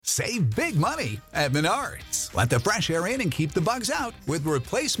Save big money at Menards. Let the fresh air in and keep the bugs out with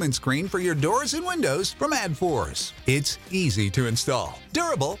replacement screen for your doors and windows from AdForce. It's easy to install,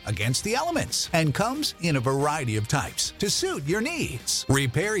 durable against the elements, and comes in a variety of types to suit your needs.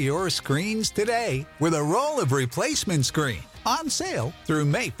 Repair your screens today with a roll of replacement screen on sale through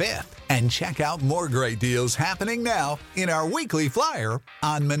May 5th. And check out more great deals happening now in our weekly flyer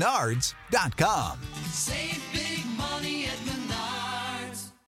on Menards.com. Save big money at Menards.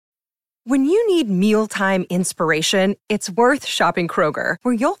 When you need mealtime inspiration, it's worth shopping Kroger,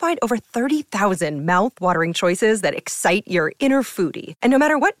 where you'll find over 30,000 mouth-watering choices that excite your inner foodie. And no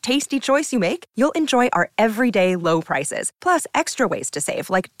matter what tasty choice you make, you'll enjoy our everyday low prices, plus extra ways to save,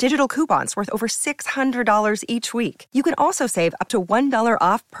 like digital coupons worth over $600 each week. You can also save up to $1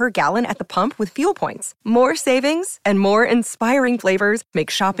 off per gallon at the pump with fuel points. More savings and more inspiring flavors make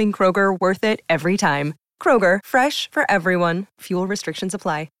shopping Kroger worth it every time. Kroger, fresh for everyone. Fuel restrictions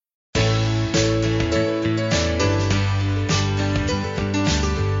apply.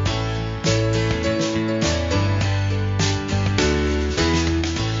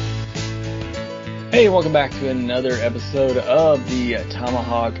 Hey, welcome back to another episode of the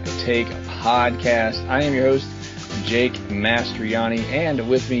Tomahawk Take Podcast. I am your host, Jake Mastriani, and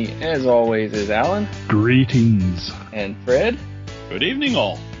with me, as always, is Alan. Greetings. And Fred. Good evening,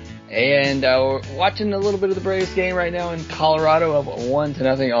 all. And we're watching a little bit of the Braves game right now in Colorado, up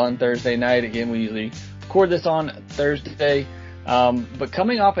 1-0 on Thursday night. Again, we usually record this on Thursday. But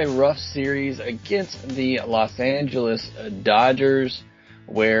coming off a rough series against the Los Angeles Dodgers,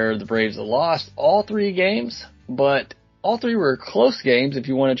 where the Braves lost all 3 games, but all 3 were close games if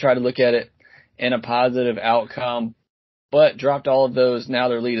you want to try to look at it in a positive outcome, but dropped all of those. Now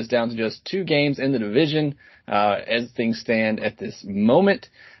their lead is down to just 2 games in the division as things stand at this moment.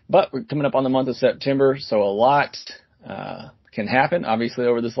 But we're coming up on the month of September, so a lot can happen, obviously,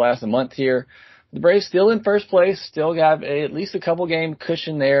 over this last month here. The Braves still in first place, still got at least a couple game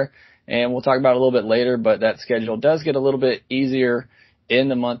cushion there, and we'll talk about it a little bit later, but that schedule does get a little bit easier in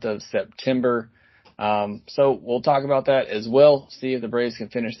the month of September. So we'll talk about that as well, see if the Braves can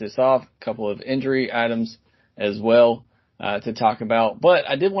finish this off. A couple of injury items as well to talk about. But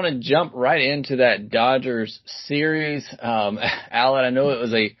I did want to jump right into that Dodgers series. Alan, I know it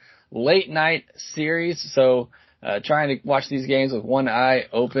was a late night series, so trying to watch these games with one eye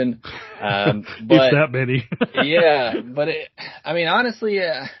open. But if that many. Yeah, but honestly,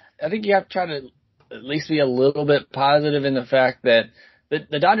 I think you have to try to at least be a little bit positive in the fact that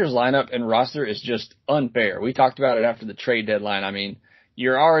the Dodgers lineup and roster is just unfair. We talked about it after the trade deadline. I mean,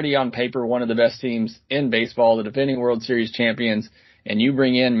 you're already on paper one of the best teams in baseball, the defending World Series champions, and you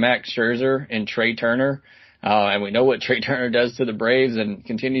bring in Max Scherzer and Trey Turner. And we know what Trey Turner does to the Braves and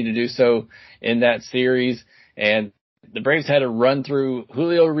continue to do so in that series. And the Braves had to run through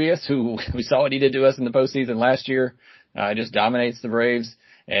Julio Urias, who we saw what he did to us in the postseason last year. Just dominates the Braves.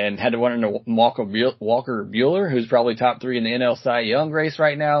 And had to run into Walker Buehler, who's probably top 3 in the NL Cy Young race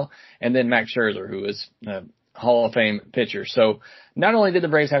right now, and then Max Scherzer, who is a Hall of Fame pitcher. So not only did the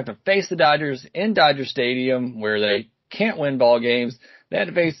Braves have to face the Dodgers in Dodger Stadium, where they can't win ball games, they had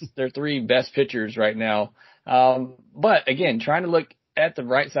to face their 3 best pitchers right now. But again, trying to look at the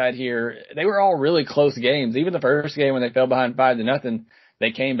right side here, they were all really close games. Even the first game when they fell behind 5-0,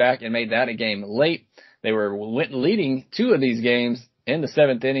 they came back and made that a game late. They were leading 2 of these games in the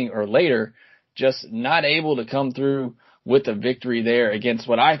 7th inning or later, just not able to come through with a victory there against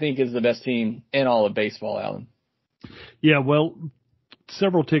what I think is the best team in all of baseball, Alan. Yeah, well,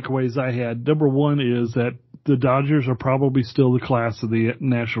 several takeaways I had. Number one is that the Dodgers are probably still the class of the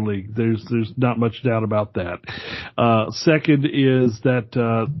National League. There's not much doubt about that. Second is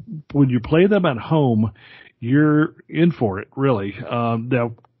that when you play them at home, you're in for it, really.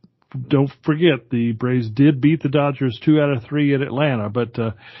 Now, don't forget, the Braves did beat the Dodgers 2 out of 3 in Atlanta, but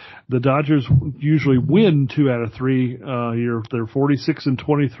the Dodgers usually win 2 out of 3. They're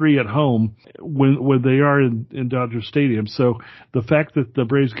 46-23 at home when they are in Dodger Stadium. So the fact that the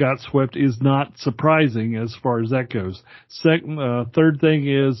Braves got swept is not surprising as far as that goes. Third thing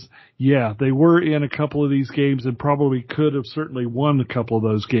is, yeah, they were in a couple of these games and probably could have certainly won a couple of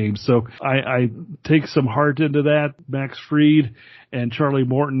those games. So I take some heart into that. Max Fried and Charlie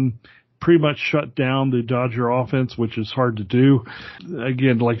Morton pretty much shut down the Dodger offense, which is hard to do.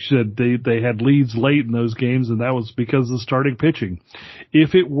 Again, like you said, they had leads late in those games, and that was because of the starting pitching.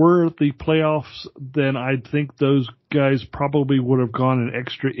 If it were the playoffs, then I think those guys probably would have gone an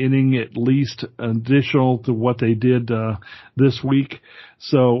extra inning, at least additional to what they did this week.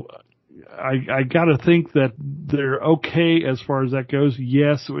 So I got to think that they're okay as far as that goes.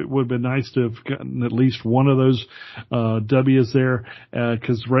 Yes, it would have been nice to have gotten at least one of those W's there,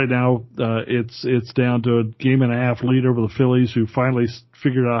 because right now it's down to a game and a half lead over the Phillies, who finally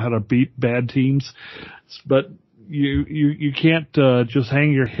figured out how to beat bad teams. But you can't just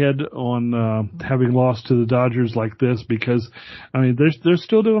hang your head on having lost to the Dodgers like this, because I mean they're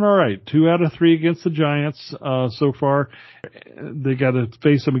still doing all right. 2 out of 3 against the Giants so far. They got to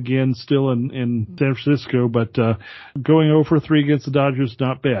face them again still in San Francisco, but going 0-3 against the Dodgers,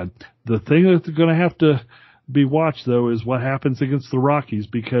 not bad. The thing that's going to have to be watched, though, is what happens against the Rockies,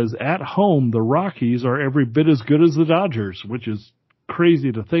 because at home the Rockies are every bit as good as the Dodgers, which is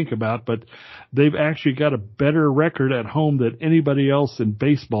crazy to think about, but they've actually got a better record at home than anybody else in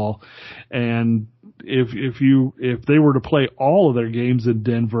baseball. And if they were to play all of their games in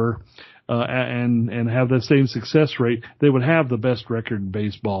Denver and have the same success rate, they would have the best record in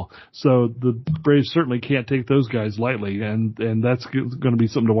baseball. So the Braves certainly can't take those guys lightly, and that's going to be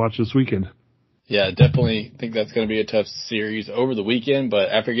something to watch this weekend. Yeah, definitely think that's going to be a tough series over the weekend, but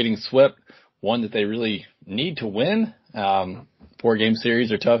after getting swept, one that they really need to win. 4-game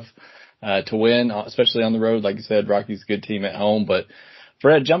series are tough to win, especially on the road. Like you said, Rockies a good team at home. But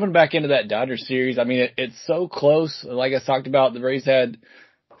Fred, jumping back into that Dodgers series, I mean, it's so close. Like I talked about, the Braves had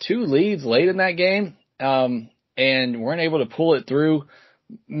 2 leads late in that game, and weren't able to pull it through.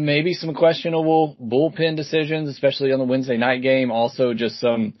 Maybe some questionable bullpen decisions, especially on the Wednesday night game. Also just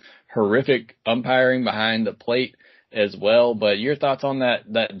some horrific umpiring behind the plate as well. But your thoughts on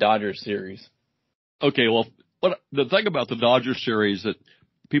that Dodgers series? Okay, well, the thing about the Dodgers series that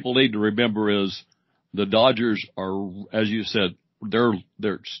people need to remember is the Dodgers are, as you said,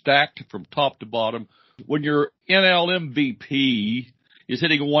 they're stacked from top to bottom. When your NL MVP is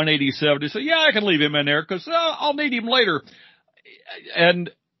hitting 187, you say, yeah, I can leave him in there because I'll need him later. And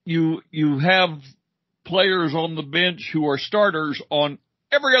you have players on the bench who are starters on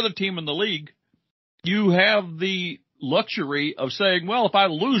every other team in the league. You have the luxury of saying, well, if I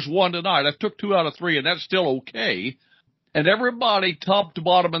lose one tonight, I took 2 out of 3, and that's still okay. And everybody top to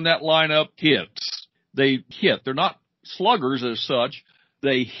bottom in that lineup hits. They hit. They're not sluggers as such.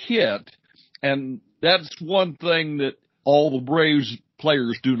 They hit. And that's one thing that all the Braves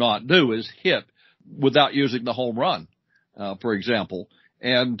players do not do, is hit without using the home run, for example.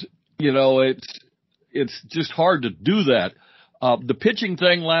 And, you know, it's just hard to do that. The pitching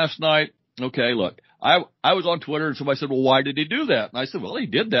thing last night, okay, look, I was on Twitter and somebody said, well, why did he do that? And I said, well, he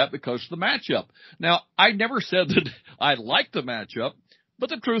did that because of the matchup. Now, I never said that I liked the matchup, but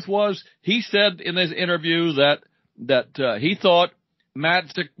the truth was he said in his interview that he thought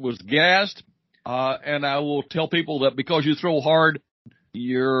Matzik was gassed. And I will tell people that because you throw hard,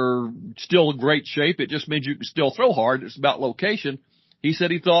 you're still in great shape. It just means you can still throw hard. It's about location. He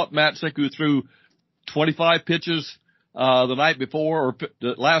said he thought Matzik, who threw 25 pitches the night before, or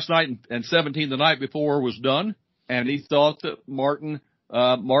last night, and 17 the night before, was done. And he thought that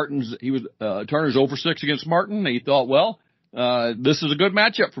Turner's 0-for-6 against Martin. He thought, well, this is a good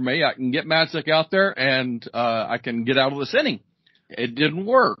matchup for me. I can get Matzik out there and I can get out of this inning. It didn't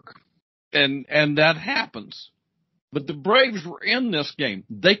work. And that happens. But the Braves were in this game.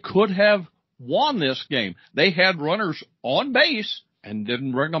 They could have won this game. They had runners on base and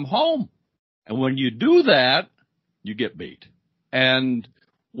didn't bring them home. And when you do that, you get beat. And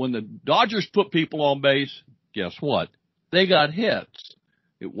when the Dodgers put people on base, guess what? They got hits.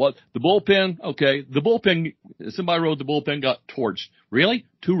 It was the bullpen. Okay, the bullpen, somebody wrote the bullpen got torched. Really?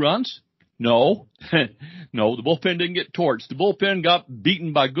 2 runs? No. No, the bullpen didn't get torched. The bullpen got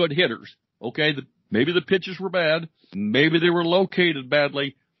beaten by good hitters. Okay, maybe the pitches were bad. Maybe they were located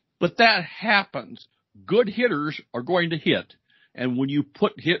badly. But that happens. Good hitters are going to hit. And when you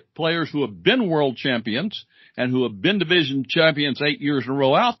hit players who have been world champions and who have been division champions 8 years in a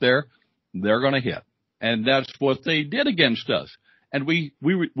row out there, they're going to hit. And that's what they did against us. And we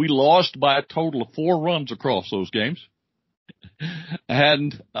lost by a total of 4 runs across those games.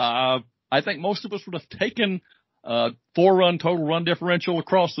 And I think most of us would have taken 4-run total run differential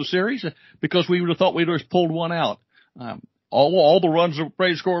across the series because we would have thought we'd have pulled one out. All the runs the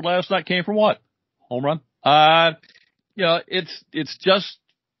Braves scored last night came from what? Home run? You know, it's just,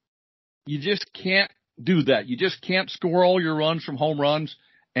 you just can't do that. You just can't score all your runs from home runs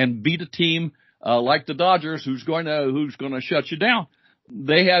and beat a team like the Dodgers who's going to shut you down.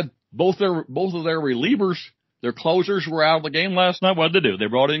 They had both of their relievers, their closers were out of the game last night. What did they do? They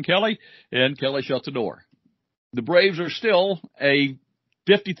brought in Kelly, and Kelly shut the door. The Braves are still 54%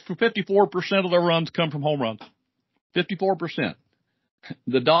 of their runs come from home runs. 54%.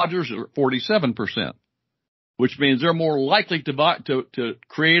 The Dodgers are 47%. which means they're more likely to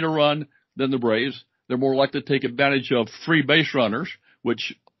create a run than the Braves. They're more likely to take advantage of free base runners,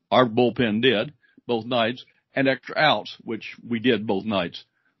 which our bullpen did both nights, and extra outs, which we did both nights.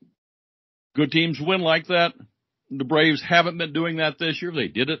 Good teams win like that. The Braves haven't been doing that this year. They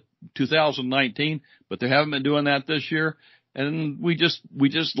did it 2019, but they haven't been doing that this year. And we just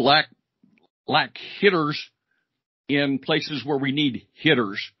lack hitters in places where we need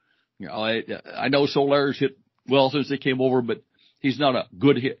hitters. You know, I know Soler's hit well since they came over, but he's not a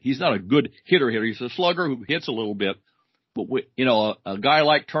good hitter. He's a slugger who hits a little bit. But a guy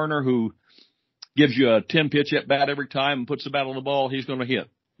like Turner who gives you a 10 pitch at bat every time and puts the bat on the ball, he's going to hit.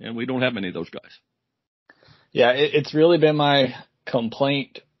 And we don't have many of those guys. Yeah, it's really been my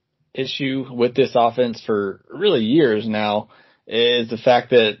complaint issue with this offense for really years now, is the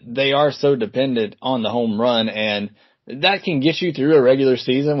fact that they are so dependent on the home run, and that can get you through a regular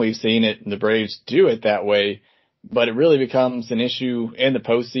season. We've seen it, the Braves do it that way, but it really becomes an issue in the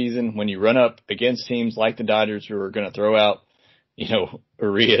postseason when you run up against teams like the Dodgers who are going to throw out,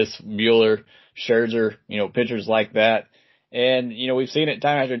 Urias, Mueller, Scherzer, pitchers like that. And, we've seen it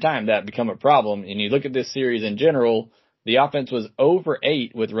time after time that become a problem. And you look at this series in general, the offense was 0 for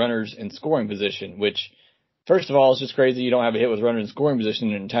 8 with runners in scoring position, which, first of all, it's just crazy you don't have a hit with runners in scoring position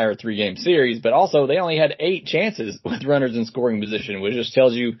in an entire 3-game series. But also, they only had 8 chances with runners in scoring position, which just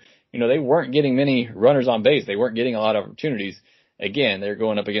tells you, they weren't getting many runners on base. They weren't getting a lot of opportunities. Again, they're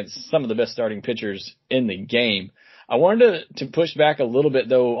going up against some of the best starting pitchers in the game. I wanted to push back a little bit,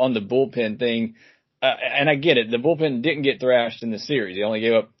 though, on the bullpen thing. And I get it. The bullpen didn't get thrashed in the series. They only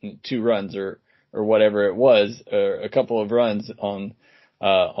gave up 2 runs or whatever it was, or a couple of runs on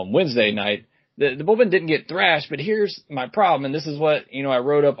Wednesday night. The bullpen didn't get thrashed, but here's my problem, and this is what, I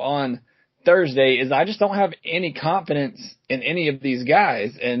wrote up on Thursday, is I just don't have any confidence in any of these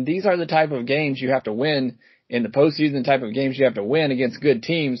guys. And these are the type of games you have to win in the postseason, type of games you have to win against good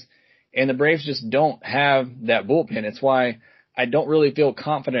teams. And the Braves just don't have that bullpen. It's why I don't really feel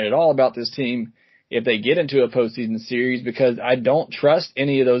confident at all about this team if they get into a postseason series, because I don't trust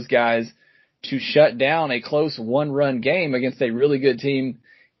any of those guys to shut down a close 1-run game against a really good team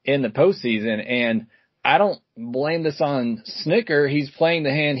in the postseason. And I don't blame this on Snitker. He's playing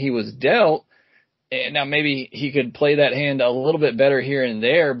the hand he was dealt. And now maybe he could play that hand a little bit better here and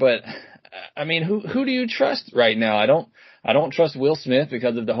there, but I mean, who do you trust right now? I don't trust Will Smith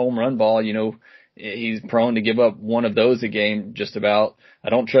because of the home run ball. He's prone to give up one of those a game just about. I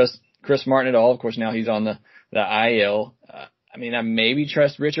don't trust Chris Martin at all. Of course, now he's on the IL. I maybe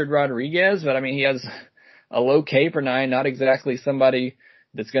trust Richard Rodriguez, but he has a low K per 9, not exactly somebody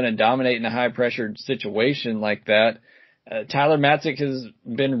that's going to dominate in a high pressured situation like that. Tyler Matzik has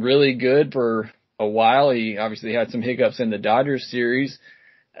been really good for a while. He obviously had some hiccups in the Dodgers series.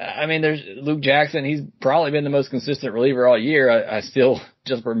 There's Luke Jackson. He's probably been the most consistent reliever all year. I still,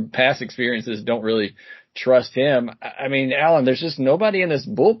 just from past experiences, don't really trust him. Alan, there's just nobody in this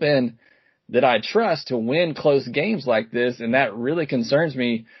bullpen that I trust to win close games like this, and that really concerns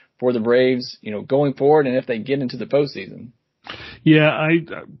me for the Braves, going forward and if they get into the postseason. Yeah, I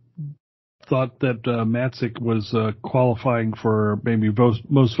thought that Matzik was qualifying for maybe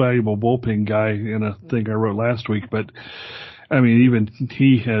most valuable bullpen guy in a thing I wrote last week, but even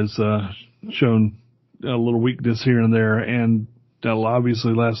he has shown a little weakness here and there, and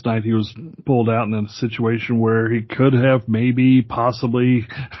obviously last night he was pulled out in a situation where he could have maybe possibly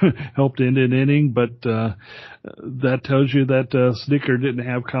helped end an inning, but that tells you that Snitker didn't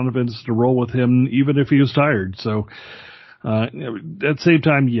have confidence to roll with him even if he was tired. So at the same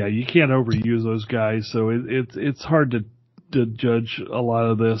time, yeah, you can't overuse those guys, so it's hard to judge a lot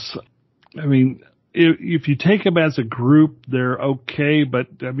of this. If you take them as a group, they're okay, but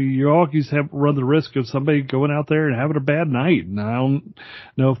you always run the risk of somebody going out there and having a bad night. And I don't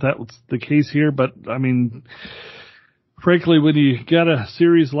know if that was the case here, but frankly, when you got a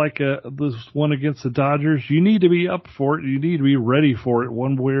series like this one against the Dodgers, you need to be up for it. You need to be ready for it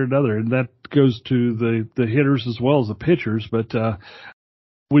one way or another, and that goes to the hitters as well as the pitchers. But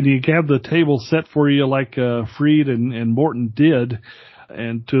when you have the table set for you like Fried and Morton did,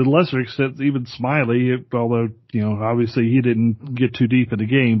 and to a lesser extent, even Smiley, although, obviously he didn't get too deep in the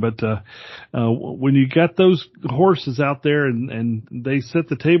game. But when you got those horses out there and they set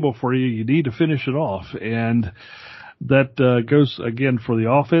the table for you, you need to finish it off. And that goes, again, for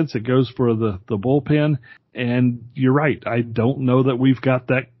the offense. It goes for the bullpen. And you're right. I don't know that we've got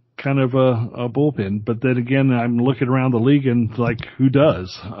that kind of a bullpen. But then again, I'm looking around the league and who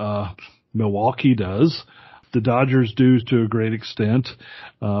does? Milwaukee does. The Dodgers do to a great extent,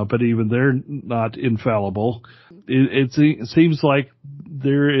 but even they're not infallible. It seems like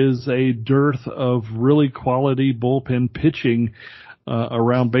there is a dearth of really quality bullpen pitching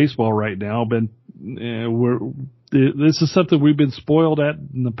around baseball right now. This is something we've been spoiled at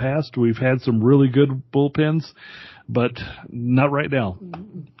in the past. We've had some really good bullpens, but not right now.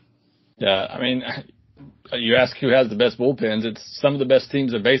 Yeah, I mean, you ask who has the best bullpens. It's some of the best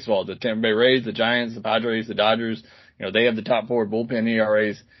teams in baseball. The Tampa Bay Rays, the Giants, the Padres, the Dodgers. They have the top 4 bullpen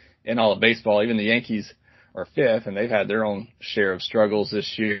ERAs in all of baseball. Even the Yankees are 5th, and they've had their own share of struggles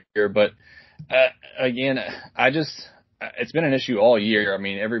this year. But again, it's been an issue all year. I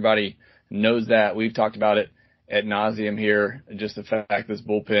mean, everybody knows that. We've talked about it ad nauseum here. Just the fact this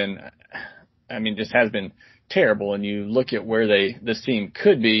bullpen, I mean, just has been terrible. And you look at where this team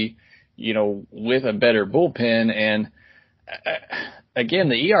could be, with a better bullpen. And again,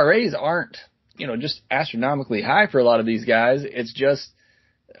 the ERAs aren't, just astronomically high for a lot of these guys. It's just,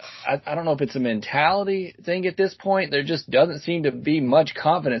 I don't know if it's a mentality thing at this point. There just doesn't seem to be much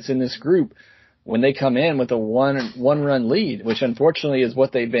confidence in this group when they come in with a one run lead, which unfortunately is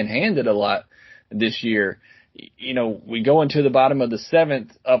what they've been handed a lot this year. We go into the bottom of the 7th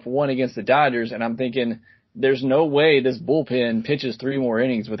up 1 against the Dodgers, and I'm thinking there's no way this bullpen pitches 3 more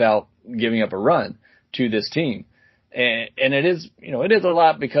innings without giving up a run to this team. And it is, it is a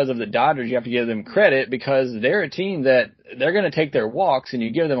lot because of the Dodgers. You have to give them credit because they're a team that they're going to take their walks, and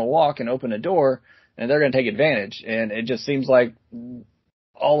you give them a walk and open a door, and they're going to take advantage. And it just seems like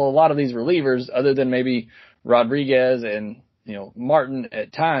a lot of these relievers, other than maybe Rodriguez and, Martin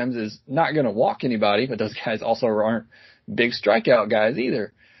at times, is not going to walk anybody, but those guys also aren't big strikeout guys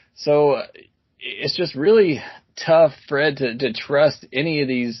either. So it's just really tough, Fred, to trust any of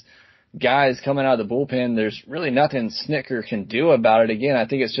these guys coming out of the bullpen. There's really nothing Snitker can do about it. Again, I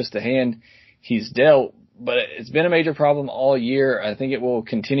think it's just the hand he's dealt, but it's been a major problem all year. I think it will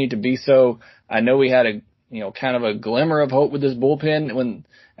continue to be so. I know we had kind of a glimmer of hope with this bullpen when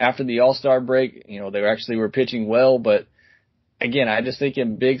after the All-Star break, they were pitching well, but again, I just think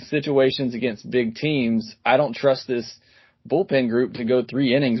in big situations against big teams, I don't trust this bullpen group to go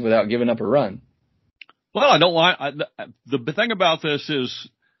 3 innings without giving up a run. Well, I don't want the thing about this is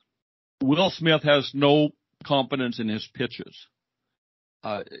Will Smith has no confidence in his pitches.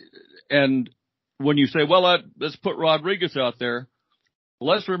 And when you say, well, let's put Rodriguez out there,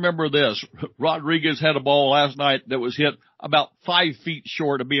 let's remember this. Rodriguez had a ball last night that was hit about 5 feet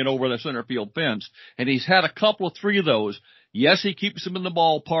short of being over the center field fence. And he's had a couple of 3 of those. Yes, he keeps them in the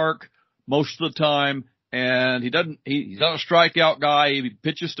ballpark most of the time. And he's not a strikeout guy. He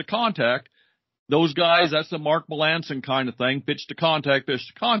pitches to contact. Those guys, that's the Mark Melancon kind of thing, pitch to contact.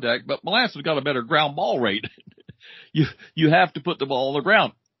 But Melanson's got a better ground ball rate. You have to put the ball on the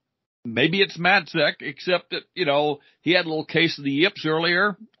ground. Maybe it's Matzek, except that, he had a little case of the yips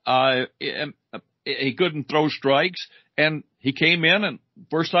earlier. He couldn't throw strikes, and he came in, and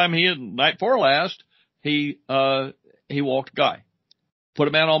first time night before last, he walked a guy, put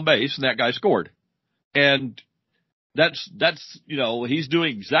a man on base, and that guy scored. And that's he's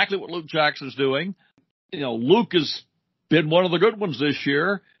doing exactly what Luke Jackson's doing. Luke has been one of the good ones this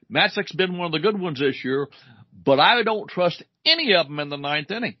year. Matzek's been one of the good ones this year, but I don't trust any of them in the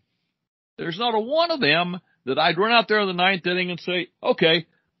 9th inning. There's not a one of them that I'd run out there in the 9th inning and say, okay,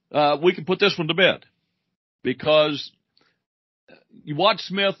 we can put this one to bed. Because you watch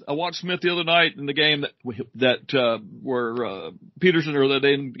Smith. I watched Smith the other night in the game where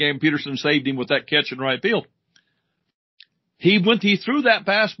Peterson saved him with that catch in right field. He threw that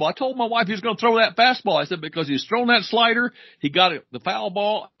fastball. I told my wife he was going to throw that fastball. I said, because he's thrown that slider, he got the foul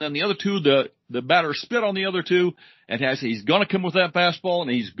ball, and the other 2, the batter spit on the other 2, and he's going to come with that fastball,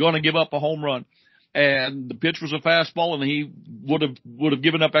 and he's going to give up a home run. And the pitch was a fastball, and he would have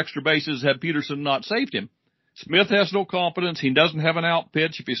given up extra bases had Peterson not saved him. Smith has no confidence. He doesn't have an out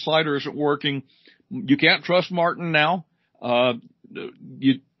pitch. If his slider isn't working, you can't trust Martin now.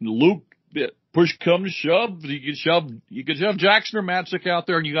 Luke, push come to shove, you could shove Jackson or Matzek out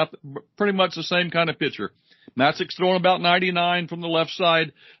there, and you got pretty much the same kind of pitcher. Matzek's throwing about 99 from the left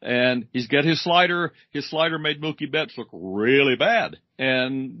side, and he's got his slider. His slider made Mookie Betts look really bad.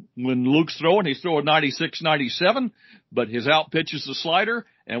 And when Luke's throwing, he's throwing 96, 97, but his out pitch is the slider,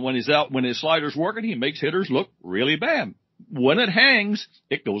 and when his slider's working, he makes hitters look really bad. When it hangs,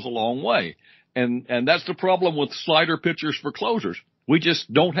 it goes a long way. And that's the problem with slider pitchers for closers. We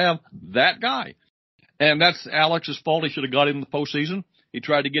just don't have that guy. And that's Alex's fault. He should have got him in the postseason. He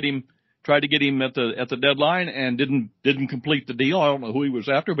tried to get him at the deadline and didn't complete the deal. I don't know who he was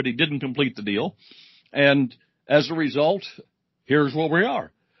after, but he didn't complete the deal. And as a result, here's where we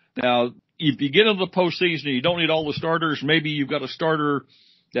are. Now, if you get into the postseason and you don't need all the starters, maybe you've got a starter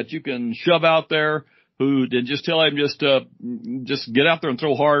that you can shove out there who then just tell him just get out there and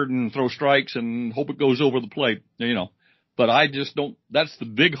throw hard and throw strikes and hope it goes over the plate, But I just don't. That's the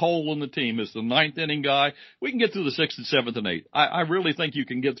big hole in the team is the ninth inning guy. We can get through the sixth and seventh and eighth. I really think you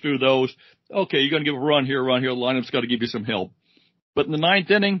can get through those. Okay, you're going to give a run here. The lineup's got to give you some help. But in the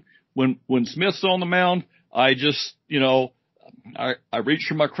ninth inning, when Smith's on the mound, I just, I reach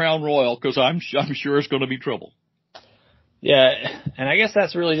for my Crown Royal because I'm sure it's going to be trouble. Yeah, and I guess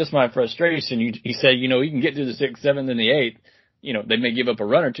that's really just my frustration. You said, you can get through the sixth, seventh, and the eighth. They may give up a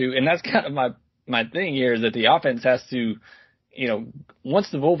run or two, and that's kind of my thing here is that the offense has to, once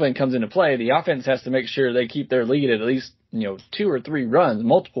the bullpen comes into play, the offense has to make sure they keep their lead at least, 2 or 3 runs,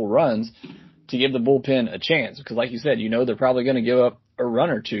 multiple runs, to give the bullpen a chance. Because like you said, they're probably going to give up a run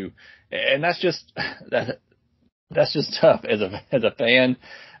or two, and that's just tough as a fan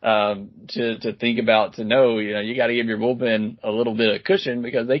to think about, to know, you got to give your bullpen a little bit of cushion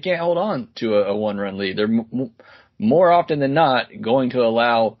because they can't hold on to a 1-run lead. They're more often than not going to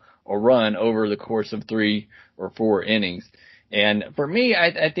allow a run over the course of 3 or 4 innings. And for me,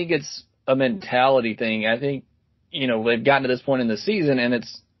 I think it's a mentality thing. I think, they've gotten to this point in the season and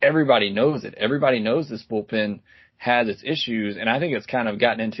everybody knows it. Everybody knows this bullpen has its issues. And I think it's kind of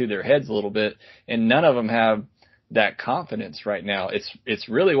gotten into their heads a little bit, and none of them have that confidence right now. It's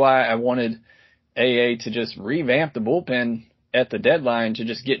really why I wanted AA to just revamp the bullpen at the deadline, to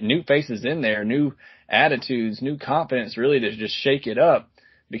just get new faces in there, new attitudes, new confidence, really to just shake it up,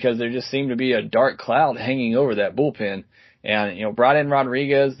 because there just seemed to be a dark cloud hanging over that bullpen. And, brought in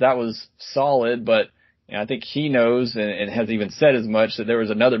Rodriguez, that was solid, but I think he knows and has even said as much that there was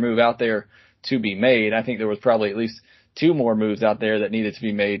another move out there to be made. I think there was probably at least 2 more moves out there that needed to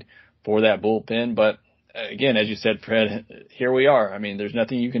be made for that bullpen. But again, as you said, Fred, here we are. I mean, there's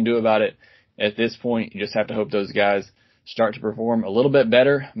nothing you can do about it at this point. You just have to hope those guys start to perform a little bit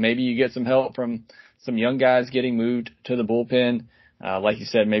better. Maybe you get some help from some young guys getting moved to the bullpen. Like you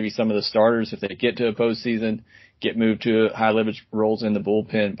said, maybe some of the starters, if they get to a postseason, get moved to high leverage roles in the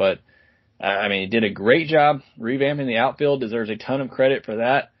bullpen. But he did a great job revamping the outfield, deserves a ton of credit for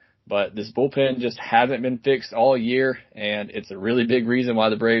that. But this bullpen just hasn't been fixed all year, and it's a really big reason why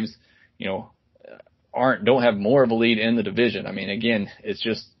the Braves, don't have more of a lead in the division. Again, it's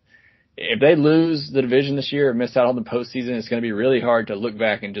just, if they lose the division this year or miss out on the postseason, it's going to be really hard to look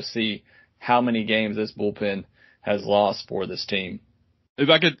back and just see how many games this bullpen has lost for this team. If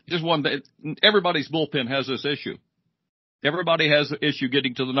I could, just one thing, everybody's bullpen has this issue. Everybody has the issue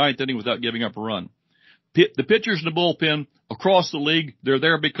getting to the ninth inning without giving up a run. The pitchers in the bullpen across the league, they're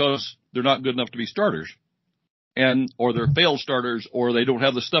there because they're not good enough to be starters, or they're failed starters, or they don't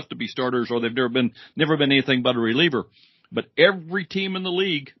have the stuff to be starters, or they've never been anything but a reliever. But every team in the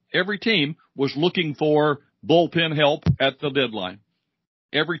league, every team was looking for bullpen help at the deadline.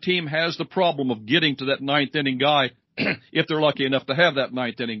 Every team has the problem of getting to that ninth inning guy if they're lucky enough to have that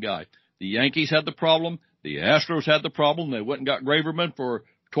ninth inning guy. The Yankees had the problem. The Astros had the problem. They went and got Graverman for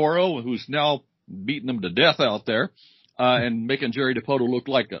Toro, who's now beating them to death out there, and making Jerry Dipoto look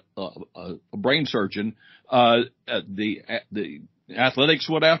like a brain surgeon. The Athletics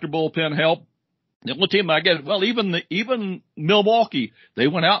went after bullpen help. The only team I get, even Milwaukee, they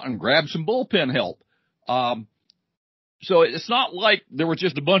went out and grabbed some bullpen help. So it's not like there was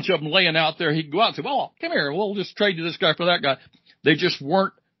just a bunch of them laying out there. He'd go out and say, well, come here, we'll just trade you this guy for that guy. They just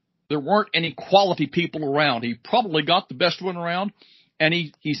weren't, there weren't any quality people around. He probably got the best one around, and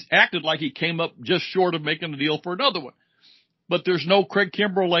he's acted like he came up just short of making a deal for another one. But there's no Craig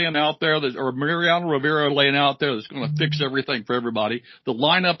Kimbrell laying out there, or Mariano Rivera laying out there that's going to fix everything for everybody. The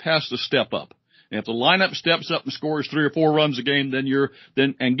lineup has to step up. And if the lineup steps up and scores 3 or 4 runs a game,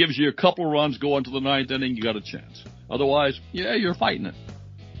 and gives you a couple of runs going to the ninth inning, you got a chance. Otherwise, you're fighting it.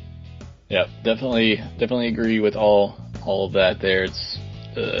 Yeah, definitely agree with all of that there. It's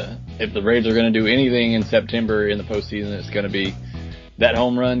if the Braves are going to do anything in September in the postseason, it's going to be that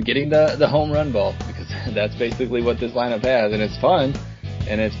home run, getting the home run ball, because that's basically what this lineup has, and it's fun.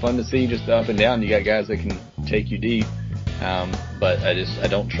 And it's fun to see just up and down. You got guys that can take you deep, but I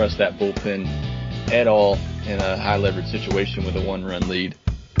don't trust that bullpen at all in a high leverage situation with a 1-run lead.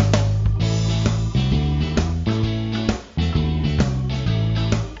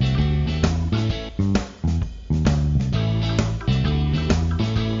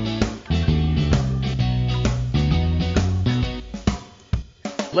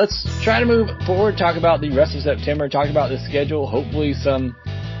 Let's try to move forward, talk about the rest of September, talk about the schedule, hopefully some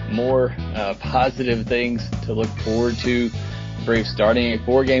more positive things to look forward to. Braves starting a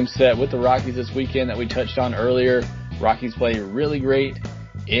 4-game set with the Rockies this weekend that we touched on earlier. Rockies play really great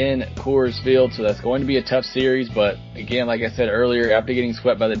in Coors Field, so that's going to be a tough series. But again, like I said earlier, after getting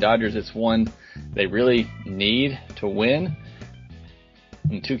swept by the Dodgers, it's one they really need to win.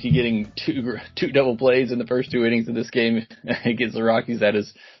 And Tukey getting two double plays in the first 2 innings of this game against the Rockies, that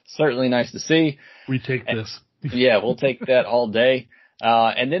is certainly nice to see. We take this. Yeah, we'll take that all day.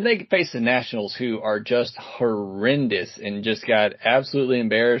 And then they face the Nationals, who are just horrendous and just got absolutely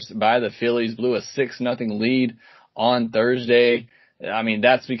embarrassed by the Phillies, blew a 6-0 lead on Thursday. I mean,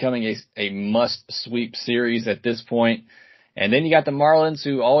 that's becoming a must-sweep series at this point. And then you got the Marlins,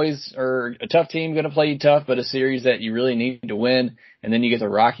 who always are a tough team, going to play you tough, but a series that you really need to win. And then you get the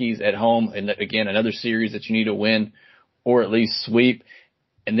Rockies at home, and again, another series that you need to win or at least sweep.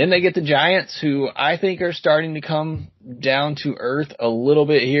 And then they get the Giants, who I think are starting to come down to earth a little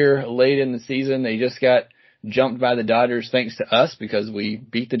bit here late in the season. They just got jumped by the Dodgers thanks to us, because we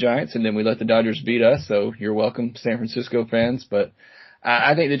beat the Giants and then we let the Dodgers beat us. So you're welcome, San Francisco fans. But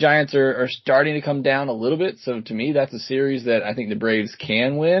I think the Giants are starting to come down a little bit. So to me, that's a series that I think the Braves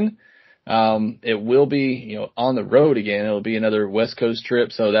can win. It will be, on the road again. It'll be another West Coast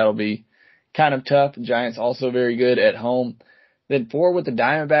trip, so that'll be kind of tough. The Giants also very good at home. Then 4 with the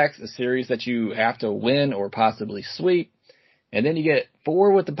Diamondbacks, a series that you have to win or possibly sweep. And then you get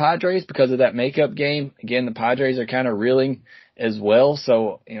 4 with the Padres because of that makeup game. Again, the Padres are kind of reeling as well.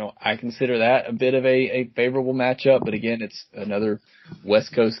 So, I consider that a bit of a favorable matchup. But again, it's another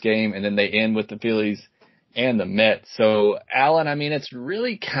West Coast game. And then they end with the Phillies and the Mets. So, Alan, I mean, it's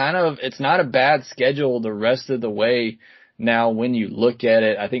really it's not a bad schedule the rest of the way now when you look at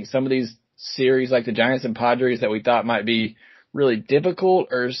it. I think some of these series like the Giants and Padres that we thought might be really difficult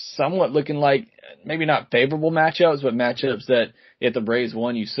or somewhat looking like maybe not favorable matchups, but matchups that if the Braves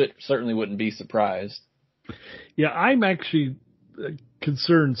won, you certainly wouldn't be surprised. Yeah, I'm actually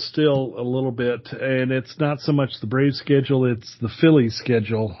concerned still a little bit, and it's not so much the Braves schedule, it's the Phillies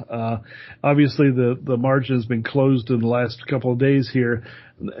schedule. Obviously, the margin has been closed in the last couple of days here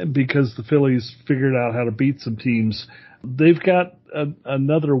because the Phillies figured out how to beat some teams. They've got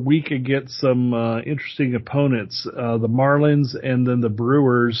another week against some interesting opponents, the Marlins and then the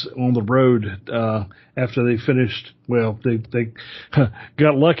Brewers on the road after they finished. Well, they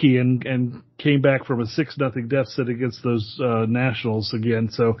got lucky and came back from a 6-0 deficit against those Nationals again.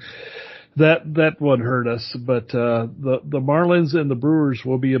 So that one hurt us. But the Marlins and the Brewers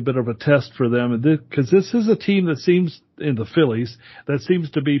will be a bit of a test for them, because this is a team that seems, in the Phillies, that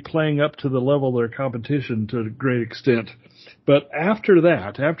seems to be playing up to the level of their competition to a great extent. But after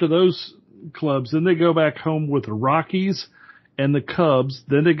those clubs, then they go back home with the Rockies and the Cubs.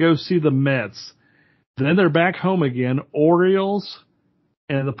 Then they go see the Mets. Then they're back home again, Orioles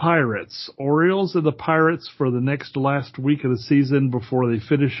and the Pirates. Orioles and the Pirates for the last week of the season before they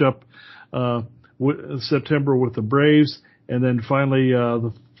finish up September with the Braves. And then finally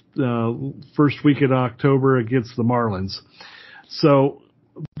the first week in October against the Marlins. So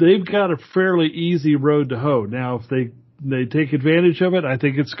they've got a fairly easy road to hoe. Now, if they take advantage of it, I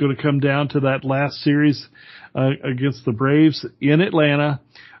think it's going to come down to that last series against the Braves in Atlanta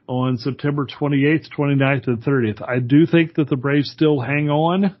on September 28th, 29th, and 30th. I do think that the Braves still hang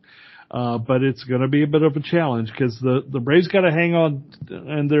on, but it's going to be a bit of a challenge because the Braves got to hang on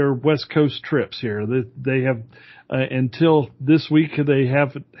in their West Coast trips here. They have until this week they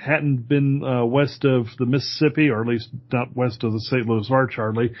hadn't been west of the Mississippi, or at least not west of the St. Louis Arch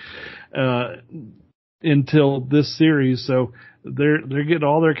hardly, until this series. So they're getting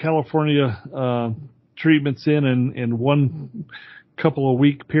all their California treatments in one couple of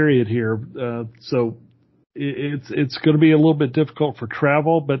week period here. So it's going to be a little bit difficult for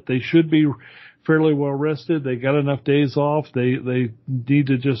travel, but they should be fairly well rested. They got enough days off. They need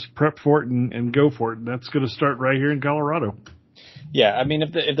to just prep for it and go for it. And that's going to start right here in Colorado. Yeah, I mean,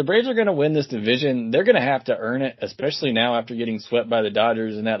 if the Braves are going to win this division, they're going to have to earn it, especially now after getting swept by the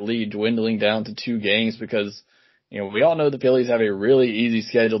Dodgers and that lead dwindling down to 2 games, because, we all know the Phillies have a really easy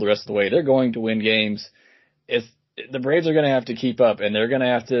schedule the rest of the way. They're going to win games. The Braves are going to have to keep up, and they're going to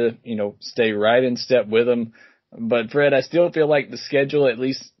have to, stay right in step with them. But Fred, I still feel like the schedule at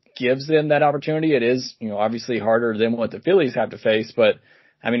least gives them that opportunity. It is, obviously harder than what the Phillies have to face, but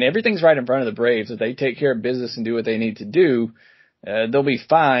I mean, everything's right in front of the Braves. If they take care of business and do what they need to do, they'll be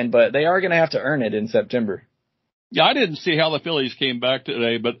fine, but they are going to have to earn it in September. Yeah, I didn't see how the Phillies came back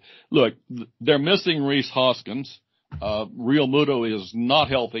today, but look, they're missing Rhys Hoskins. Real Muto is not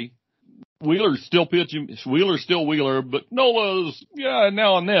healthy. Wheeler's still pitching. Wheeler's still Wheeler, but Nola's,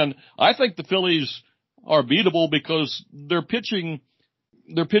 now and then. I think the Phillies are beatable because their pitching's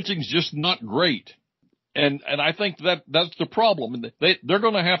just not great. And I think that's the problem. They're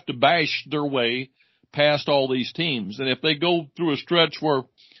going to have to bash their way past all these teams. And if they go through a stretch where,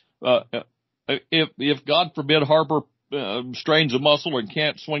 if God forbid Harper strains a muscle and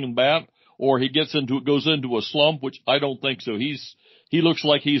can't swing a bat, or he goes into a slump, which I don't think so. He looks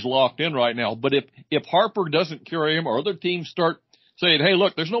like he's locked in right now. But if Harper doesn't carry him, or other teams start saying, hey,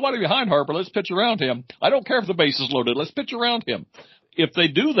 look, there's nobody behind Harper, let's pitch around him. I don't care if the base is loaded, let's pitch around him. If they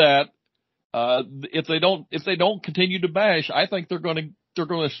do that, if they don't continue to bash, I think they're going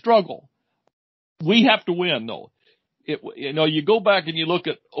to struggle. We have to win, though. You go back and you look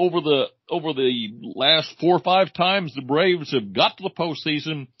at over the last 4 or 5 times the Braves have got to the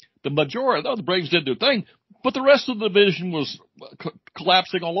postseason. The majority, the Braves did their thing, but the rest of the division was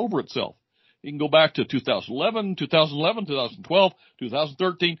collapsing all over itself. You can go back to 2011, 2012,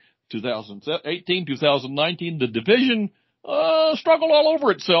 2013, 2018, 2019. The division struggled all over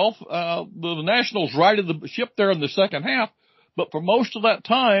itself. The Nationals righted the ship there in the second half, but for most of that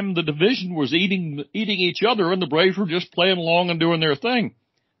time, the division was eating each other, and the Braves were just playing along and doing their thing.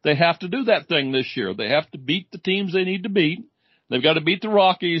 They have to do that thing this year. They have to beat the teams they need to beat. They've got to beat the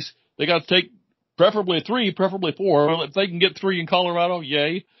Rockies. They got to take preferably 3, preferably 4. Well, if they can get 3 in Colorado,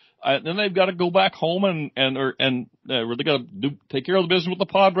 yay. Then they've got to go back home and they got to take care of the business with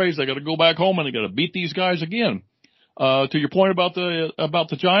the Padres. They got to go back home and they got to beat these guys again. To your point about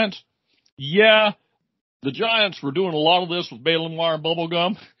the Giants, yeah, the Giants were doing a lot of this with baling wire and bubble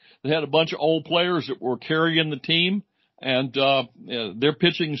gum. They had a bunch of old players that were carrying the team, and their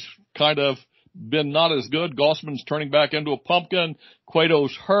pitching's kind of been not as good. Gossman's turning back into a pumpkin.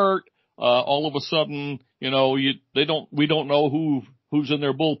 Cueto's hurt. All of a sudden, we don't know who's in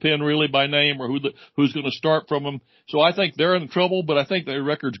their bullpen really by name, or who's going to start from them. So I think they're in trouble, but I think their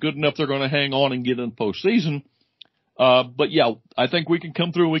record's good enough they're going to hang on and get in postseason. But yeah, I think we can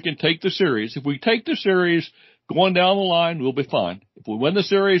come through. We can take the series. If we take the series going down the line, we'll be fine. If we win the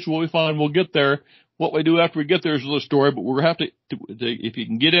series, we'll be fine. We'll get there. What we do after we get there is another story, but we're going to have to, if you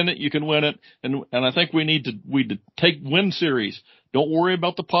can get in it, you can win it. And I think we need to win series. Don't worry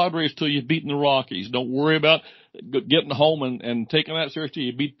about the Padres till you've beaten the Rockies. Don't worry about getting home and taking that series till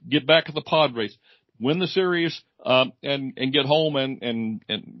you get back at the Padres. Win the series, and get home and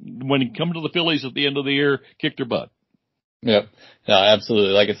when you come to the Phillies at the end of the year, kick their butt. Yep. No,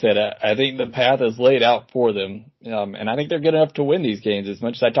 absolutely. Like I said, I think the path is laid out for them. And I think they're good enough to win these games. As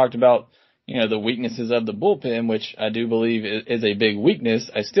much as I talked about, the weaknesses of the bullpen, which I do believe is a big weakness,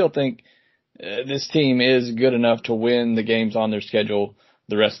 I still think this team is good enough to win the games on their schedule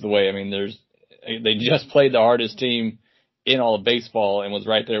the rest of the way. I mean, they just played the hardest team in all of baseball and was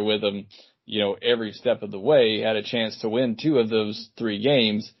right there with them, every step of the way, had a chance to win 2 of those 3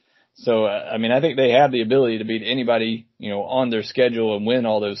 games. So, I mean, I think they have the ability to beat anybody, on their schedule and win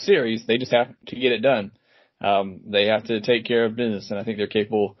all those series. They just have to get it done. They have to take care of business, and I think they're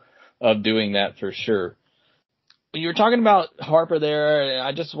capable of doing that for sure. You were talking about Harper there.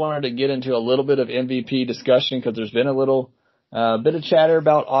 I just wanted to get into a little bit of MVP discussion because there's been a little bit of chatter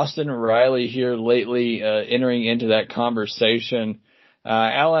about Austin Riley here lately, entering into that conversation.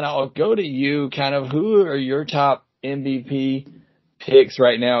 Alan, I'll go to you. Kind of who are your top MVP picks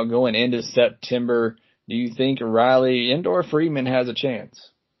right now going into September? Do you think Riley and/or Freeman has a chance?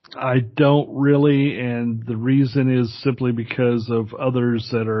 I don't really, and the reason is simply because of others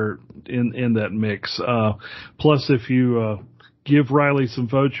that are in that mix. Plus, if you give Riley some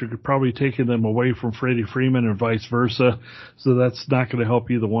votes, you're probably taking them away from Freddie Freeman and vice versa, so that's not going to help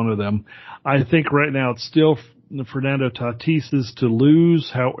either one of them. I think right now it's still Fernando Tatis's to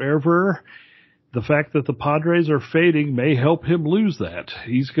lose. However, the fact that the Padres are fading may help him lose that.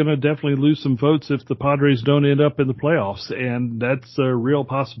 He's going to definitely lose some votes if the Padres don't end up in the playoffs, and that's a real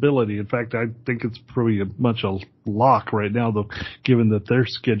possibility. In fact, I think it's probably a much a lock right now, though, given that their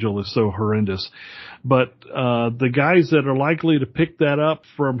schedule is so horrendous. But the guys that are likely to pick that up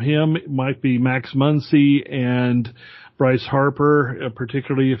from him might be Max Muncy and Bryce Harper,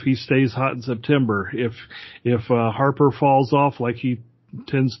 particularly if he stays hot in September. If Harper falls off like he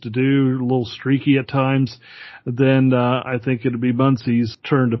tends to do, a little streaky at times, then I think it'll be Muncy's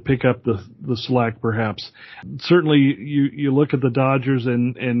turn to pick up the slack perhaps. Certainly you look at the Dodgers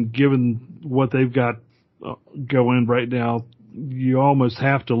and given what they've got going right now, you almost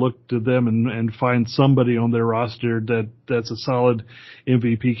have to look to them and find somebody on their roster that's a solid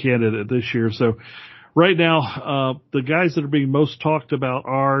MVP candidate this year. So right now, the guys that are being most talked about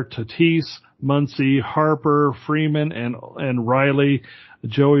are Tatis, Muncy, Harper, Freeman, and Riley,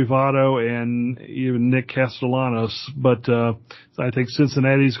 Joey Votto, and even Nick Castellanos. But I think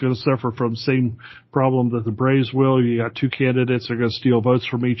Cincinnati's going to suffer from the same problem that the Braves will. You got 2 candidates that are going to steal votes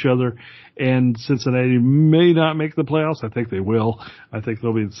from each other, and Cincinnati may not make the playoffs. I think they will. I think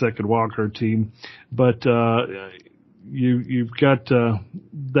they'll be the second wildcard team. But you've got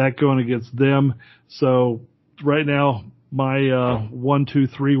that going against them. So right now, My 1, 2,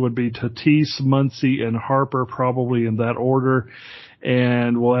 3 would be Tatis, Muncy, and Harper, probably in that order.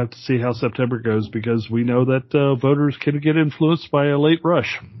 And we'll have to see how September goes because we know that voters can get influenced by a late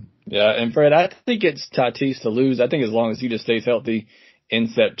rush. Yeah, and Fred, I think it's Tatis to lose. I think as long as he just stays healthy in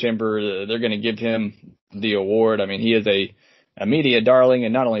September, they're going to give him the award. I mean, he is a media darling,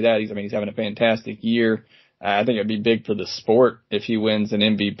 and not only that, he's having a fantastic year. I think it'd be big for the sport if he wins an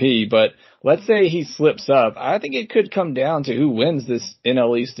MVP. But let's say he slips up. I think it could come down to who wins this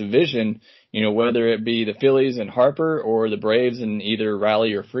NL East division, whether it be the Phillies and Harper or the Braves and either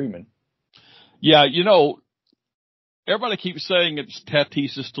Riley or Freeman. Yeah, everybody keeps saying it's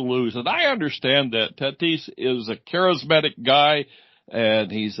Tatis to lose, and I understand that. Tatis is a charismatic guy,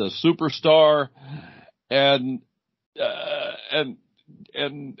 and he's a superstar, and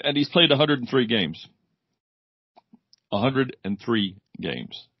he's played 103 games. 103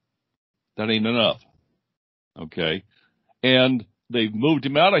 games. That ain't enough. Okay. And they've moved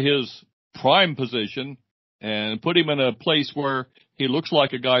him out of his prime position and put him in a place where he looks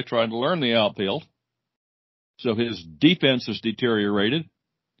like a guy trying to learn the outfield. So his defense has deteriorated.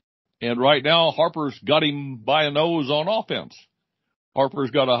 And right now, Harper's got him by a nose on offense.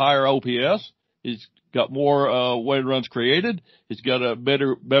 Harper's got a higher OPS. He's got more weighted runs created. He's got a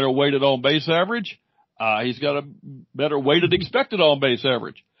better weighted on base average. He's got a better weighted expected on base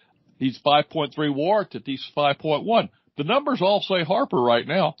average. He's 5.3 WAR, Tatis 5.1. The numbers all say Harper right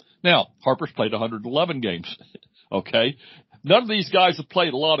now. Now, Harper's played 111 games. Okay. None of these guys have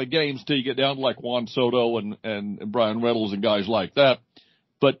played a lot of games till you get down to like Juan Soto and Brian Reynolds and guys like that.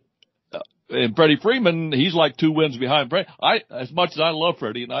 But, and Freddie Freeman, he's like 2 wins behind Freddie. As much as I love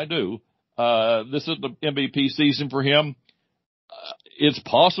Freddie, and I do, this is the MVP season for him. It's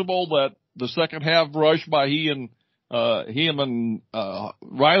possible that the second half rush by him and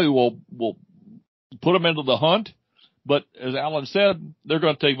Riley will put him into the hunt. But as Alan said, they're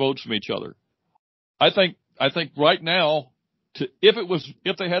going to take votes from each other. I think right now,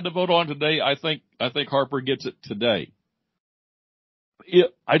 if they had to vote on today, I think Harper gets it today.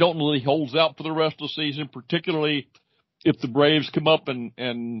 I don't know that he holds out for the rest of the season, particularly if the Braves come up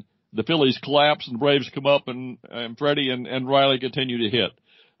and the Phillies collapse and the Braves come up and Freddie and Riley continue to hit.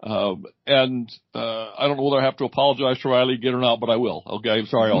 I don't know whether I have to apologize to Riley again or not, but I will. Okay. I'm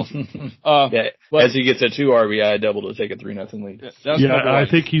sorry also. As he gets a 2 RBI double to take a 3-0 lead. I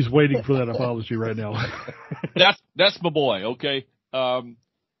think he's waiting for that apology right now. That's my boy. Okay.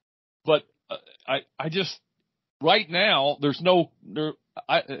 But I just, right now,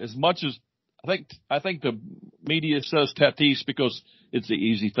 as much as I think the media says Tatis because it's the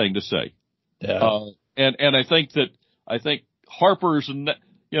easy thing to say. Yeah. And I think Harper's,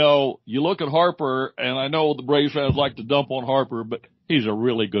 you look at Harper, and I know the Braves fans like to dump on Harper, but he's a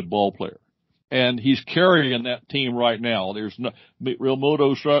really good ball player. And he's carrying that team right now. There's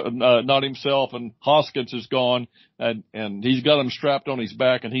Realmuto's not himself, and Hoskins is gone, and he's got him strapped on his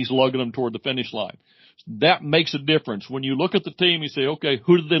back, and he's lugging them toward the finish line. That makes a difference. When you look at the team, you say, okay,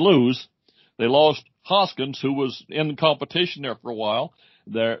 who did they lose? They lost Hoskins, who was in the competition there for a while.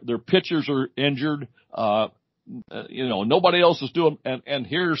 Their pitchers are injured. Nobody else is doing,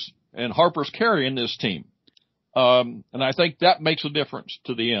 and Harper's carrying this team. And I think that makes a difference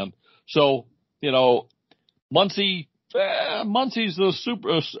to the end. So, Muncy's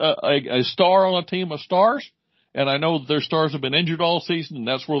a star on a team of stars. And I know that their stars have been injured all season, and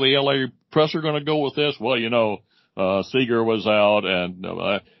that's where the LA press are going to go with this. Well, Seager was out, and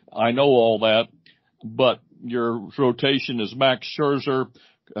I know all that, but your rotation is Max Scherzer,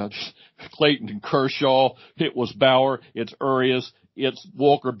 Clayton and Kershaw. It was Bauer. It's Urias. It's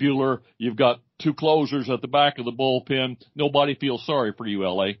Walker Buehler. You've got 2 closers at the back of the bullpen. Nobody feels sorry for you,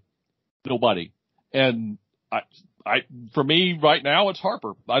 LA. Nobody. And for me right now, it's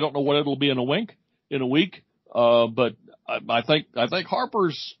Harper. I don't know what it'll be in a week. But I think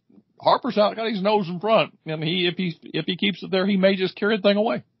Harper's out, got his nose in front, and if he keeps it there, he may just carry the thing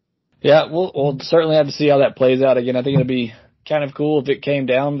away. Yeah, we'll certainly have to see how that plays out. Again, I think it'd be kind of cool if it came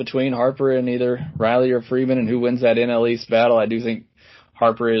down between Harper and either Riley or Freeman and who wins that NL East battle. I do think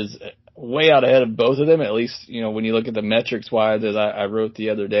Harper is way out ahead of both of them, at least, when you look at the metrics wise, as I wrote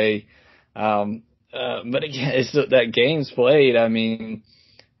the other day. But again, it's that games played. I mean,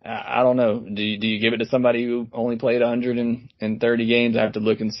 I don't know. Do you give it to somebody who only played 130 games? I have to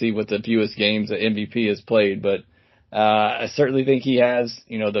look and see what the fewest games that MVP has played, but I certainly think he has,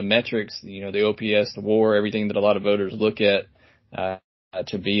 the metrics, the OPS, the WAR, everything that a lot of voters look at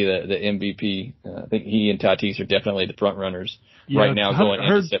to be the MVP. I think he and Tatis are definitely the front runners right now going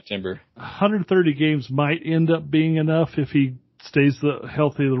into September. 130 games might end up being enough if he stays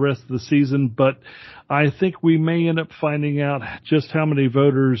healthy the rest of the season. But I think we may end up finding out just how many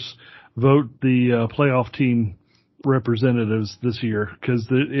voters vote the playoff team representatives this year, because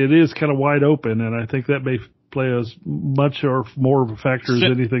it is kind of wide open, and I think that may play as much or more of a factor as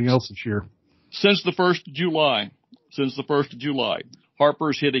anything else this year. Since the 1st of July,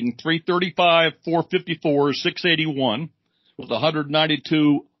 Harper's hitting 335, 454, 681 with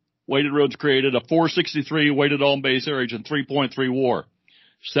 192 weighted runs created, a 463 weighted on base average, and 3.3 WAR.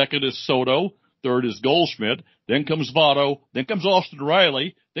 Second is Soto. Third is Goldschmidt. Then comes Votto. Then comes Austin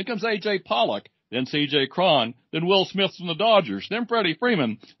Riley. Then comes A.J. Pollock. Then C.J. Cron. Then Will Smith from the Dodgers. Then Freddie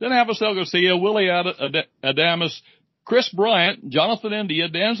Freeman. Then Avisel Garcia, Willie Adames, Chris Bryant, Jonathan India,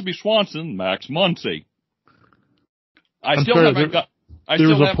 Dansby Swanson, Max Muncy. I still haven't got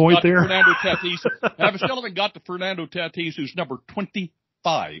to Fernando Tatis. I still haven't got to Fernando Tatis, who's number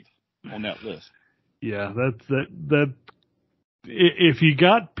 25 on that list. Yeah, that. If you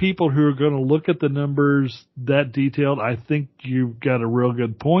got people who are going to look at the numbers that detailed, I think you've got a real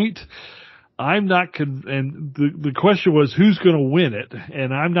good point. I'm not and the question was who's going to win it,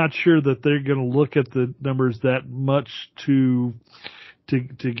 and I'm not sure that they're going to look at the numbers that much to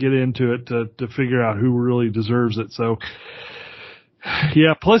get into it to figure out who really deserves it. So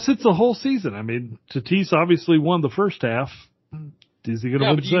yeah, plus it's a whole season. I mean, Tatis obviously won the first half. Is he going to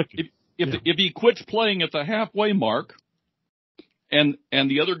win the second? If he quits playing at the halfway mark, and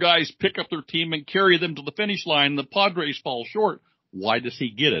the other guys pick up their team and carry them to the finish line, the Padres fall short, why does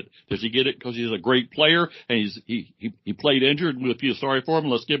he get it? Does he get it because he's a great player and he played injured and we feel sorry for him,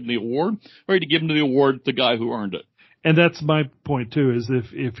 let's give him the award? Or to give him the award the guy who earned it? And that's my point too, is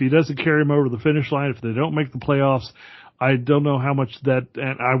if he doesn't carry him over the finish line, if they don't make the playoffs, I don't know how much that,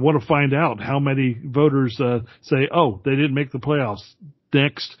 and I want to find out how many voters say, oh, they didn't make the playoffs.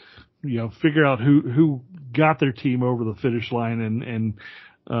 Next, figure out who got their team over the finish line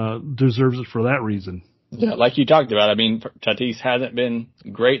and deserves it for that reason. Yeah, like you talked about, I mean, Tatis hasn't been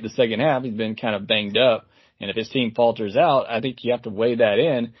great the second half. He's been kind of banged up. And if his team falters out, I think you have to weigh that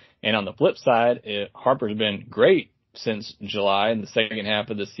in. And on the flip side, Harper's been great since July in the second half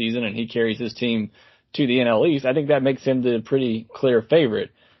of the season, and he carries his team to the NL East. I think that makes him the pretty clear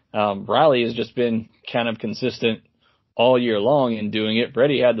favorite. Riley has just been kind of consistent all year long in doing it.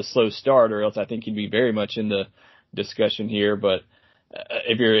 Freddie had the slow start, or else I think he'd be very much in the discussion here. But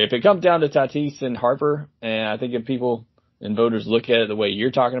if it comes down to Tatis and Harper, and I think if people and voters look at it the way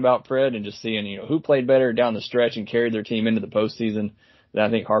you're talking about, Fred, and just seeing who played better down the stretch and carried their team into the postseason, then I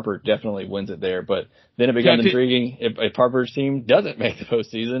think Harper definitely wins it there. But then it becomes intriguing if Harper's team doesn't make the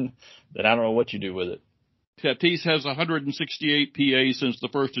postseason, then I don't know what you do with it. Tatis has 168 PA since the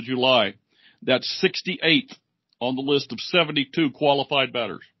 1st of July. That's 68th on the list of 72 qualified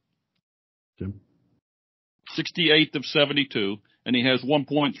batters. 68th of 72, and he has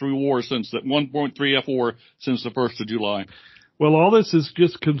 1.3 WAR since that 1.3 FWAR since the 1st of July. Well, all this is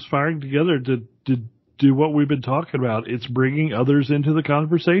just conspiring together to do what we've been talking about. It's bringing others into the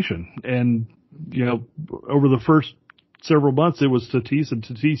conversation, and over the first several months it was Tatis and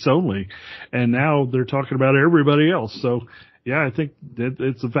Tatis only, and now they're talking about everybody else. So yeah, I think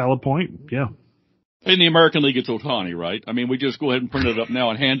it's a valid point. Yeah. In the American League, it's Ohtani, right? I mean, we just go ahead and print it up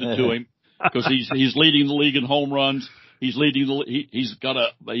now and hand it to him because he's leading the league in home runs. He's leading he's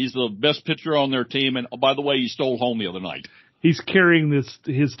the best pitcher on their team. And by the way, he stole home the other night. He's carrying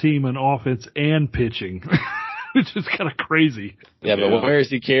his team in offense and pitching, which is kind of crazy. Yeah, but where is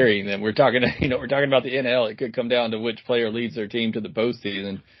he carrying them? We're talking about the NL. It could come down to which player leads their team to the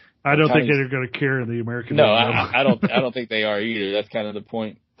postseason. I don't think they're going to carry the American League. No, I don't think they are either. That's kind of the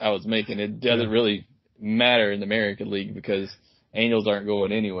point I was making. It doesn't really matter in the American League because Angels aren't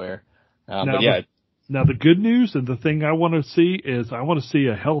going anywhere. Now the good news and the thing I want to see is I want to see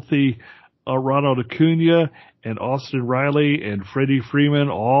a healthy Ronald Acuna and Austin Riley and Freddie Freeman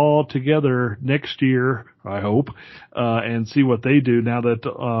all together next year, I hope, and see what they do now that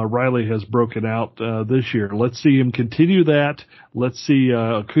Riley has broken out this year. Let's see him continue that. Let's see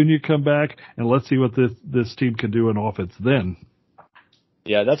Acuna come back, and let's see what this team can do in offense then.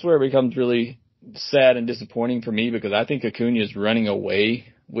 Yeah, that's where it becomes really sad and disappointing for me because I think Acuna is running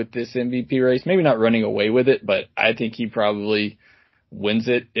away with this MVP race. Maybe not running away with it, but I think he probably wins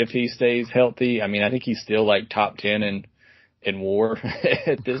it if he stays healthy. I mean, I think he's still like top 10 in WAR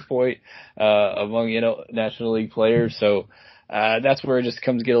at this point among National League players. So that's where it just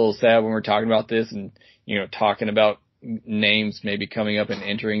comes to get a little sad when we're talking about this and talking about names maybe coming up and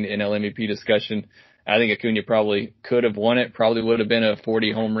entering the NL MVP discussion. I think Acuna probably could have won it. Probably would have been a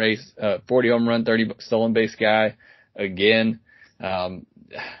 40 home run, 30 stolen base guy again.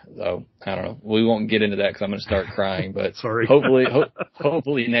 So I don't know. We won't get into that because I'm going to start crying. But Sorry.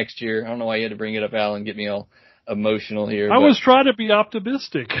 hopefully next year. I don't know why you had to bring it up, Alan. Get me all emotional here. I was trying to be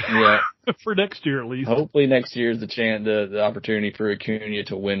optimistic. Yeah. For next year at least. Hopefully next year is the opportunity for Acuna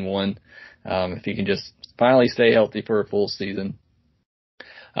to win one. If he can just finally stay healthy for a full season.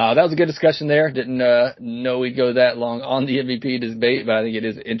 That was a good discussion there. Didn't know we'd go that long on the MVP debate, but I think it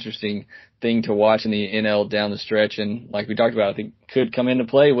is an interesting thing to watch in the NL down the stretch. And like we talked about, I think could come into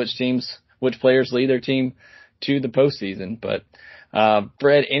play which players lead their team to the postseason. But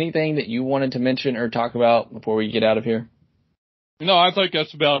Fred, anything that you wanted to mention or talk about before we get out of here? No, I think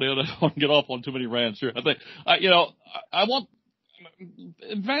that's about it. I don't want to get off on too many rants here. I think, I want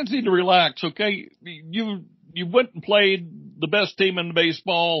fans need to relax. Okay, you went and played the best team in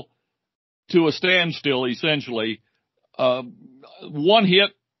baseball to a standstill, essentially. One hit,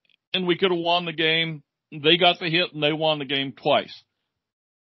 and we could have won the game. They got the hit, and they won the game twice.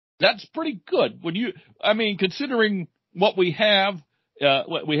 That's pretty good. Considering what we have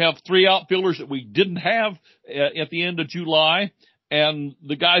 3 outfielders that we didn't have at the end of July, and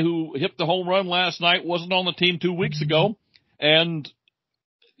the guy who hit the home run last night wasn't on the team 2 weeks ago, and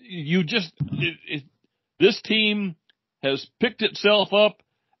this team has picked itself up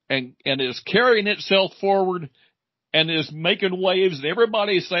and is carrying itself forward and is making waves, and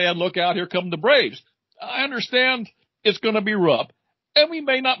everybody's saying, look out, here come the Braves. I understand it's going to be rough, and we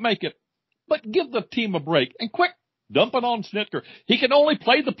may not make it, but give the team a break and quit dumping on Snitker. He can only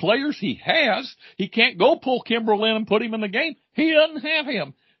play the players he has. He can't go pull Kimbrel in and put him in the game. He doesn't have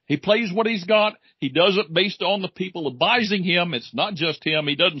him. He plays what he's got. He does it based on the people advising him. It's not just him.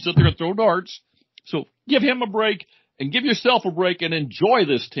 He doesn't sit there and throw darts. So give him a break and give yourself a break and enjoy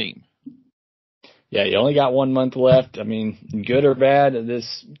this team. Yeah, you only got 1 month left. I mean, good or bad,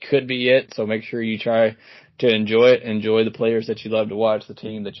 this could be it. So make sure you try to enjoy it. Enjoy the players that you love to watch, the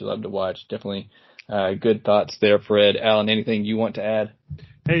team that you love to watch. Definitely good thoughts there, Fred. Alan, anything you want to add?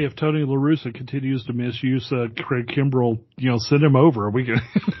 Hey, if Tony La Russa continues to misuse Craig Kimbrel, send him over. We can.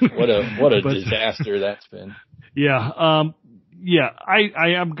 What a disaster that's been. Yeah. I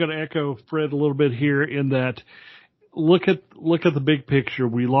am going to echo Fred a little bit here in that look at the big picture.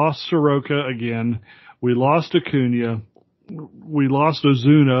 We lost Soroka again. We lost Acuna. We lost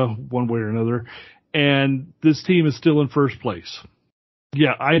Ozuna one way or another. And this team is still in first place.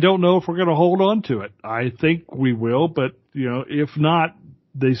 Yeah, I don't know if we're going to hold on to it. I think we will, but, if not,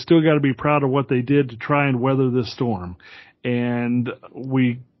 they still got to be proud of what they did to try and weather this storm. And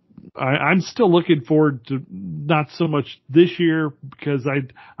I'm still looking forward to not so much this year because I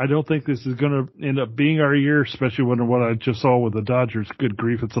don't think this is going to end up being our year, especially when what I just saw with the Dodgers. Good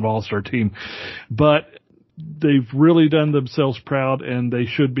grief, it's an all-star team. But they've really done themselves proud, and they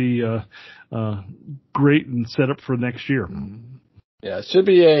should be great and set up for next year. Yeah, it should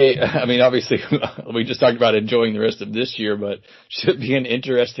be obviously we just talked about enjoying the rest of this year, but should be an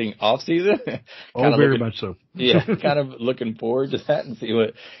interesting off season. Very much so. Yeah, kind of looking forward to that and see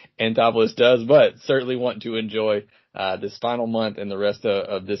what Anthopoulos does, but certainly want to enjoy this final month and the rest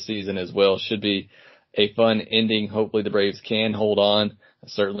of this season as well. Should be a fun ending. Hopefully the Braves can hold on.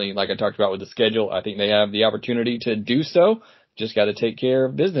 Certainly, like I talked about with the schedule, I think they have the opportunity to do so. Just got to take care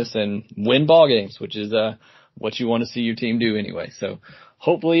of business and win ball games, which is what you want to see your team do anyway. So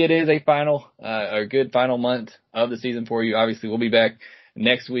hopefully it is a good final month of the season for you. Obviously we'll be back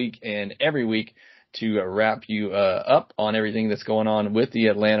next week and every week to wrap you up on everything that's going on with the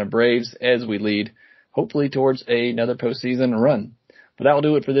Atlanta Braves as we lead hopefully towards another postseason run. But that will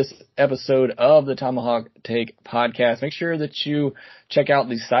do it for this episode of the Tomahawk Take podcast. Make sure that you check out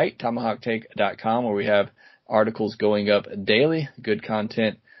the site, tomahawktake.com, where we have articles going up daily, good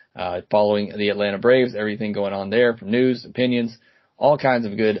content following the Atlanta Braves, everything going on there from news, opinions, all kinds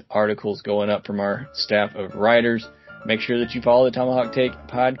of good articles going up from our staff of writers. Make sure that you follow the Tomahawk Take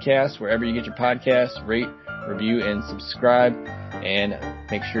podcast wherever you get your podcasts. Rate, review, and subscribe. And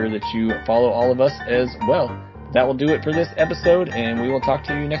make sure that you follow all of us as well. That will do it for this episode, and we will talk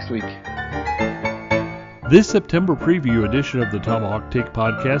to you next week. This September preview edition of the Tomahawk Take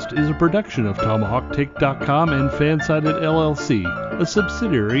podcast is a production of TomahawkTake.com and Fansided LLC, a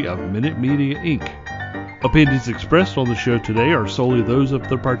subsidiary of Minute Media, Inc. Opinions expressed on the show today are solely those of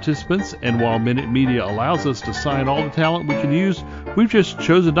the participants, and while Minute Media allows us to sign all the talent we can use, we've just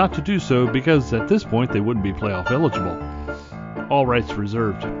chosen not to do so because at this point they wouldn't be playoff eligible. All rights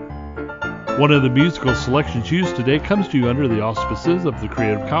reserved. One of the musical selections used today comes to you under the auspices of the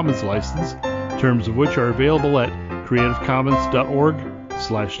Creative Commons license, terms of which are available at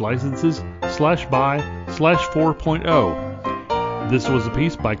creativecommons.org/licenses/by/4.0. This was a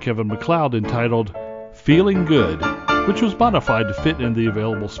piece by Kevin MacLeod entitled Feeling Good. which was modified to fit in the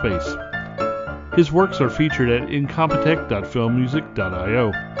available space. His works are featured at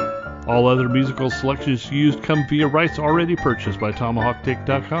incompetech.filmmusic.io. All other musical selections used come via rights already purchased by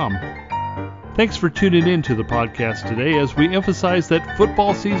TomahawkTake.com. Thanks for tuning in to the podcast today as we emphasize that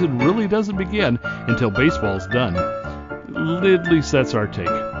football season really doesn't begin until baseball's done. At least that's our take.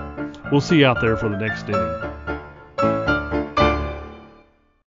 We'll see you out there for the next inning.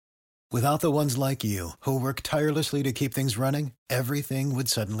 Without the ones like you, who work tirelessly to keep things running, everything would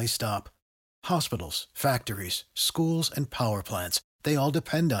suddenly stop. Hospitals, factories, schools, and power plants, they all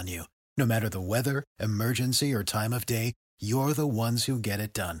depend on you. No matter the weather, emergency, or time of day, you're the ones who get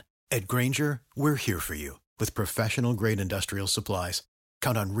it done. At Grainger, we're here for you with professional-grade industrial supplies.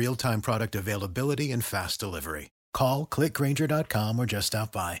 Count on real-time product availability and fast delivery. Call, click Grainger.com, or just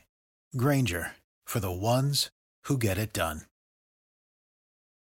stop by. Grainger, for the ones who get it done.